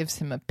boss gives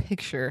him a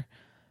picture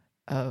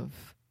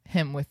of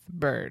him with the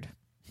bird.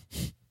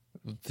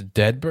 The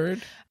dead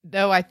bird?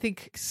 No, I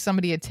think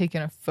somebody had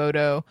taken a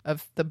photo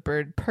of the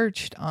bird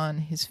perched on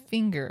his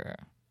finger.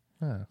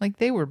 Oh. Like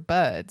they were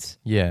buds.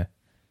 Yeah.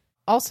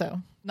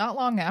 Also, not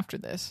long after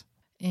this,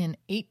 in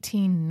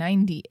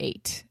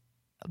 1898,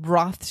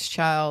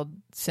 Rothschild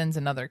sends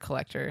another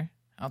collector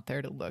out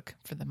there to look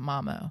for the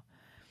Mamo.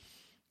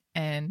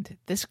 And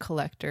this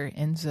collector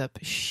ends up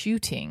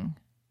shooting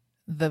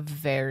the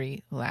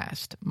very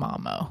last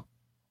Mamo.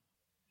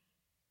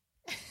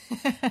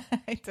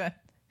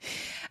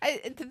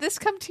 Did this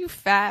come too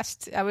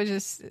fast? I was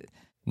just...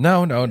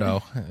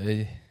 No.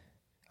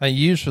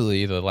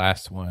 Usually the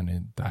last one,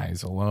 it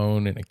dies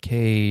alone in a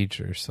cage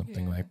or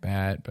something like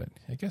that. But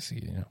I guess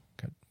he,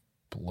 got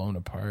blown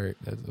apart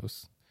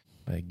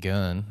by a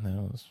gun.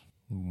 That was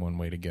one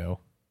way to go.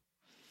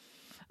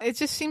 It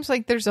just seems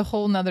like there's a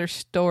whole nother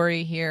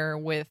story here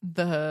with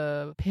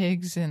the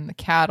pigs and the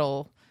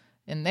cattle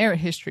in their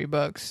history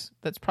books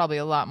that's probably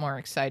a lot more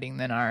exciting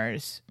than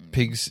ours.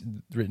 Pigs,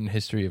 written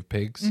history of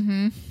pigs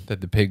that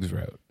the pigs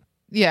wrote.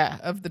 Yeah,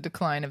 of the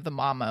decline of the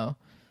Mamo.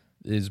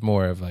 Is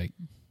more of like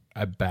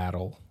a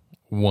battle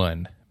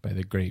won by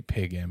the Great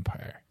Pig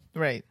Empire.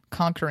 Right,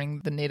 conquering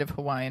the native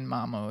Hawaiian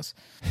Mamos.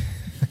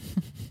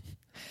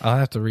 I'll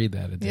have to read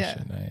that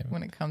edition. Yeah,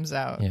 when it comes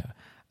out.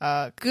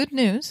 Yeah. Good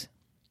news.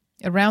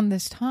 Around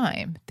this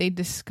time, they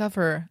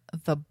discover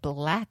the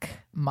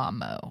black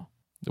Mamo.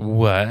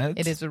 What?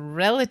 It is a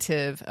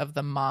relative of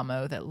the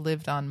Mamo that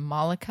lived on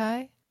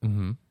Molokai.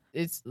 Mm-hmm.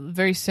 It's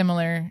very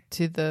similar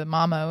to the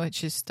Mamo. It's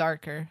just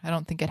darker. I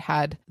don't think it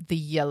had the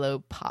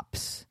yellow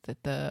pops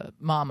that the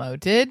Mamo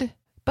did.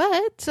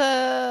 But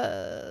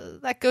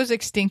that goes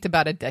extinct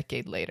about a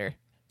decade later.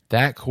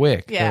 That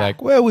quick? Yeah. They're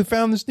like, well, we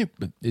found this new...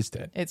 But it's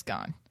dead. It's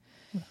gone.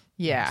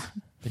 Yeah.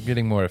 They're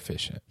getting more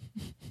efficient.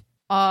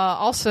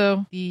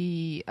 Also,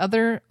 the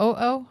other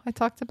OO I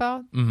talked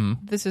about,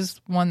 this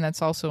is one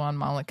that's also on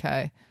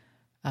Molokai.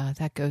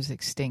 That goes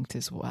extinct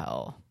as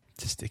well.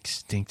 Just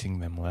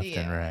extincting them left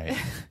and right.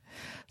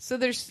 So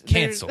there's...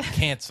 Canceled.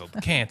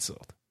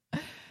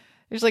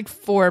 There's like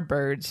 4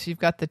 birds. You've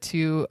got the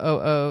 2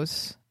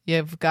 OOs.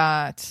 You've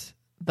got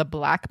the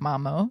black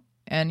Mamo,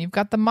 and you've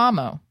got the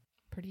Mamo.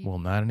 Well,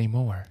 not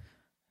anymore.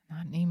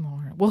 Not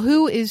anymore. Well,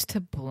 who is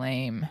to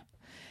blame?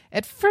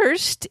 At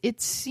first,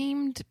 it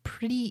seemed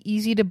pretty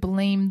easy to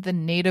blame the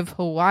native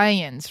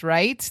Hawaiians,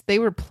 right? They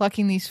were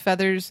plucking these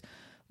feathers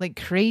like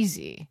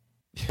crazy.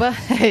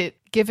 But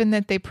given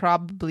that they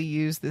probably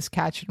used this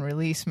catch and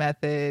release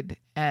method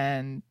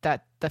and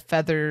that the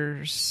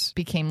feathers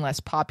became less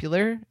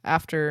popular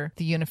after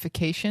the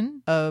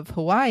unification of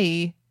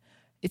Hawaii,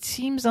 it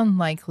seems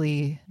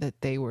unlikely that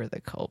they were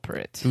the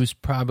culprit. It was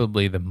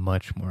probably the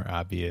much more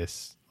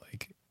obvious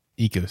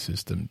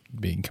ecosystem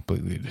being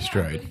completely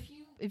destroyed. Yeah,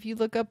 if you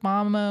look up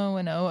Mamo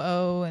and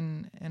OO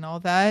and all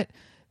that,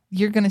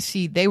 you're going to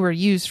see they were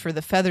used for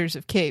the feathers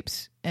of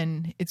capes,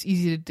 and it's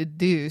easy to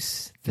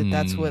deduce that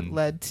that's what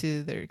led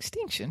to their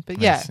extinction. But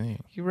yeah,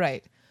 you're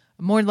right.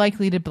 More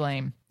likely to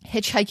blame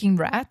hitchhiking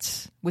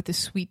rats with a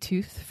sweet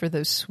tooth for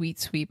those sweet,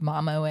 sweet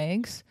Mamo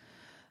eggs,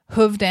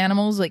 hooved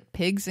animals like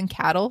pigs and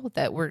cattle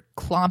that were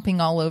clomping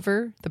all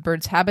over the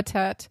bird's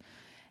habitat,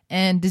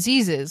 and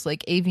diseases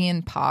like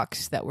avian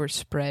pox that were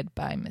spread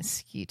by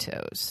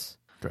mosquitoes.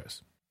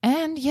 Gross.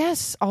 And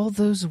yes, all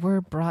those were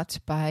brought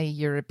by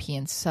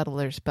European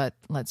settlers, but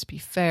let's be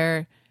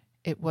fair,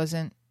 it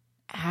wasn't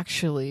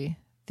actually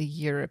the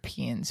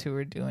Europeans who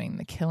were doing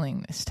the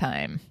killing this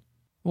time.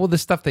 Well, the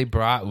stuff they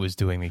brought was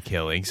doing the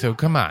killing, so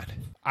come on.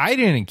 I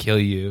didn't kill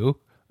you.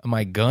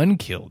 My gun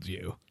killed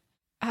you.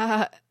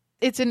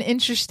 It's an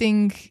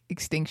interesting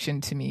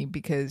extinction to me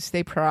because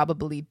they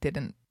probably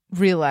didn't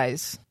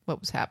realize what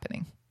was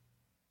happening.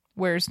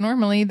 Whereas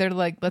normally they're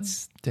like,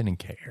 didn't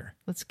care.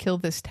 Let's kill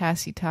this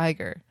Tassie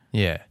tiger.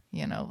 Yeah.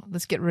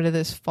 Let's get rid of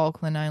this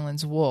Falkland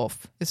Islands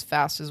wolf as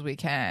fast as we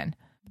can.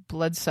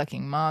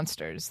 Blood-sucking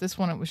monsters. This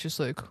one, it was just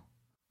like,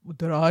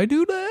 did I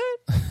do that?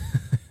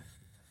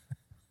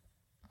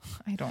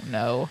 I don't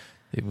know.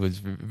 It was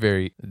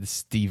very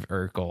Steve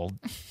Urkel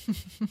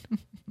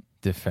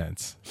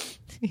defense.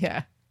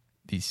 Yeah.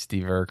 The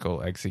Steve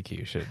Urkel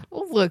execution.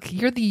 Well, look,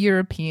 you're the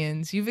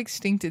Europeans. You've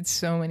extincted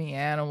so many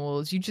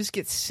animals. You just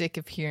get sick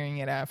of hearing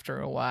it after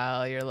a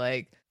while. You're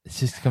like... It's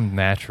just become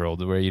natural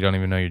to where you don't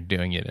even know you're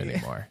doing it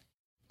anymore.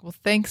 Well,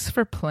 thanks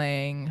for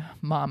playing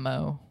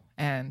Mamo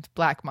and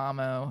Black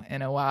Mamo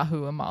and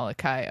Oahu and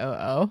Molokai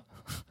OO.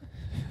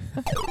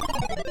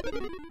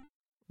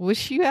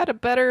 Wish you had a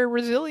better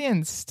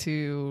resilience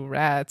to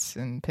rats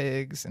and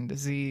pigs and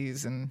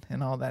disease and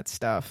all that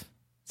stuff.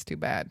 It's too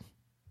bad.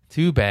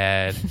 Too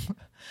bad.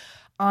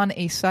 On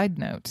a side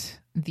note,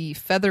 the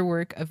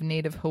featherwork of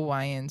native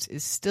Hawaiians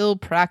is still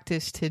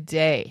practiced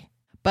today.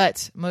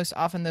 But most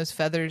often those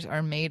feathers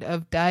are made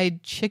of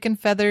dyed chicken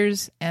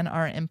feathers and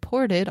are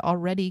imported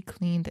already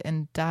cleaned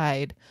and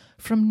dyed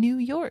from New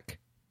York.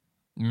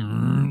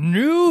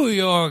 New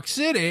York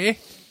City?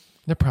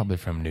 They're probably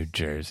from New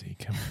Jersey.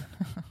 Come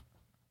on.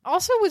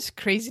 Also, what's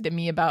crazy to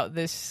me about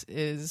this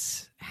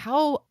is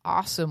how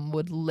awesome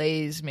would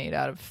leis made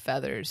out of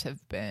feathers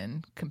have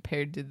been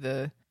compared to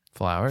the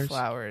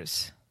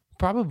Flowers.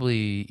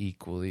 Probably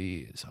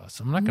equally as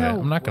awesome. I'm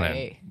not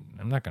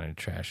gonna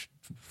trash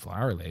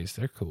flower lace.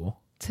 They're cool.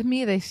 To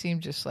me, they seem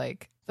just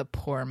like the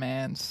poor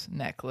man's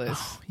necklace.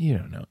 Oh, you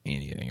don't know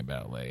anything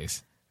about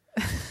lace.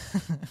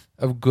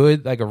 A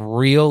good, like a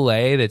real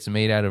lei that's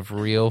made out of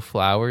real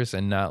flowers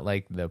and not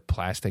like the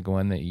plastic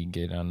one that you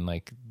get on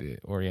like the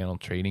Oriental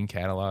trading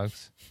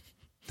catalogs.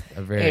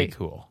 Are very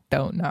cool.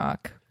 Don't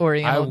knock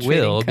Oriental I Trading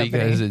will Company.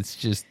 because it's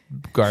just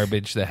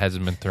garbage that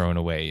hasn't been thrown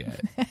away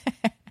yet.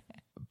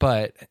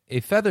 But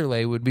a feather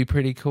lei would be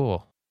pretty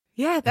cool.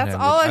 Yeah, that's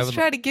all I was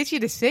trying to get you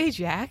to say,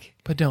 Jack.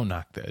 But don't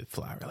knock the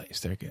flower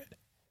lace. They're good.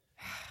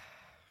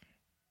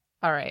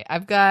 All right,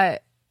 I've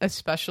got a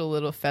special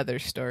little feather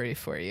story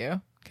for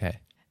you. Okay.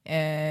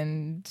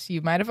 And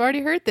you might have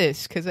already heard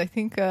this because I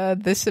think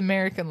This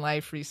American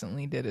Life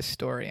recently did a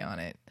story on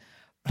it.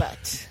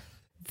 But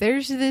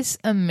there's this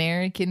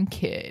American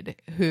kid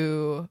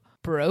who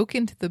broke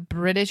into the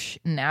British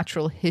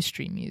Natural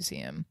History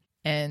Museum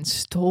and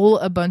stole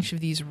a bunch of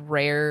these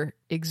rare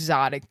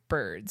exotic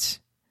birds.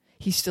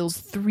 He steals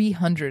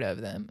 300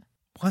 of them.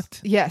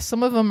 What? Yeah,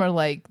 some of them are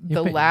like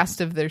the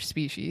last of their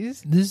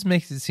species. This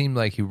makes it seem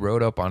like he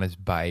rode up on his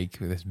bike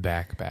with his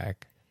backpack,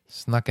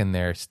 snuck in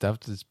there,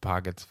 stuffed his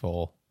pockets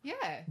full.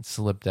 Yeah.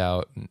 Slipped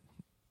out and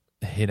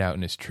hid out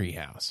in his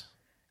treehouse.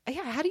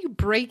 Yeah, how do you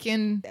break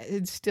in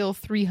and steal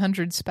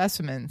 300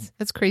 specimens?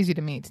 That's crazy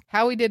to me.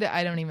 How he did it,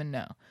 I don't even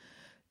know.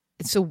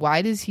 So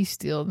why does he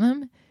steal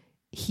them?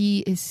 He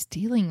is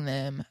stealing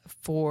them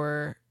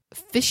for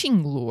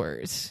fishing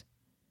lures.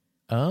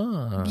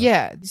 Oh.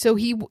 Yeah, so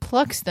he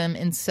plucks them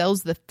and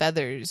sells the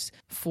feathers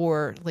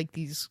for like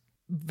these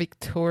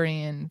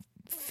Victorian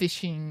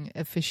fishing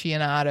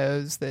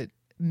aficionados that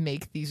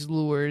make these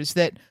lures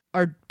that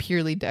are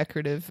purely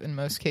decorative in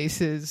most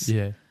cases.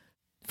 Yeah.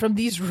 From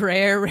these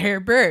rare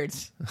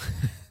birds.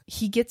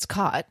 He gets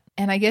caught,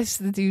 and I guess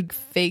the dude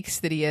fakes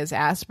that he has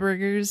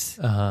Asperger's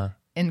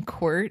in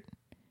court,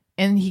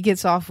 and he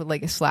gets off with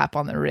like a slap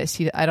on the wrist.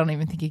 I don't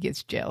even think he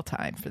gets jail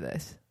time for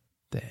this.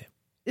 Damn.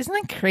 Isn't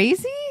that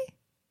crazy?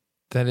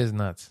 That is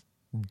nuts.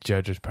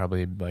 Judge is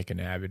probably like an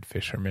avid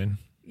fisherman.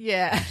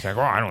 Yeah. He's like,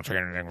 I don't see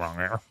anything wrong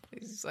here.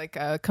 He's like,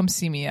 come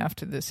see me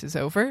after this is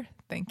over.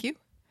 Thank you.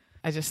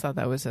 I just thought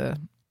that was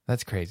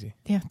That's crazy.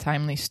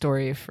 timely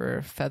story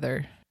for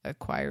feather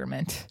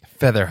acquirement.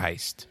 Feather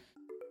heist.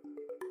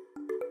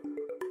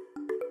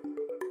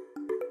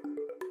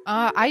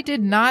 I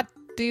did not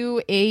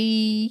do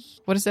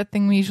what is that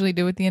thing we usually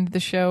do at the end of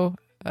the show?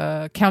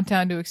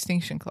 Countdown to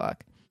Extinction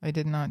Clock. I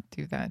did not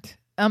do that.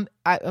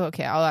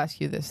 Okay, I'll ask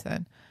you this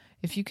then.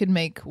 If you could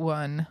make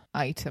one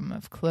item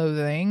of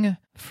clothing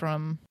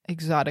from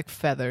exotic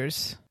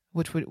feathers,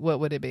 what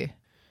would it be?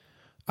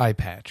 Eye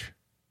patch.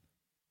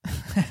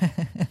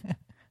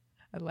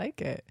 I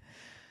like it.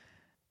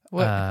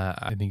 What?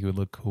 I think it would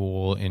look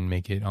cool and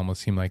make it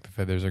almost seem like the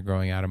feathers are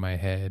growing out of my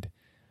head.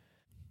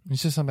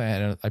 It's just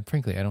something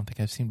frankly, I don't think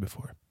I've seen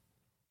before.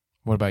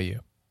 What about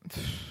you?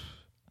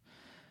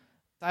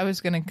 I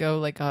was going to go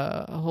like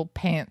a whole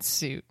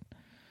pantsuit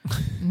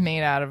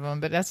made out of them,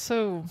 but that's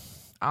so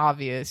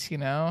obvious, you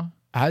know?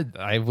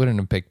 I wouldn't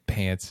have picked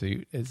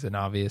pantsuit as an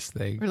obvious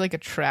thing. Or like a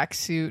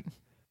tracksuit.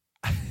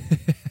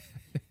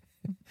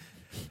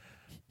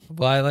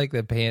 Well, I like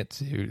the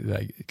pantsuit,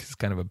 like, 'cause it's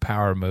kind of a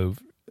power move.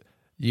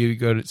 You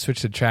go to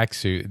switch to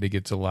tracksuit, and it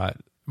gets a lot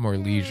more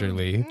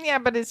leisurely. Yeah,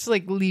 but it's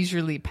like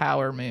leisurely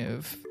power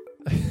move.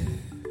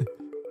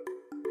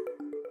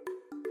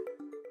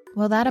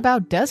 Well, that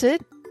about does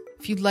it.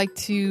 If you'd like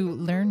to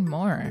learn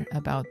more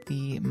about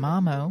the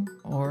mamo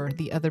or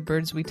the other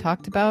birds we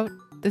talked about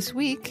this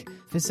week,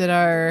 visit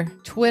our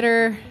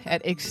Twitter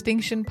at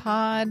Extinction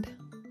Pod.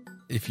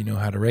 If you know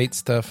how to rate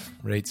stuff.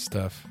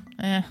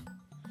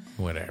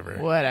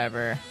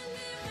 Whatever.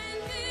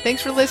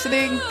 Thanks for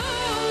listening.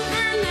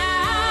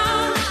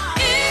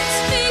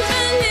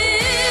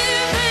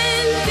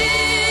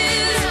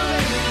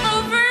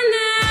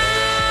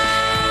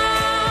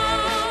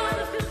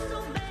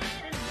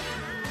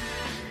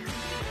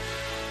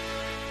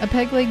 A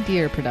Peg Leg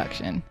Deer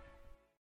production.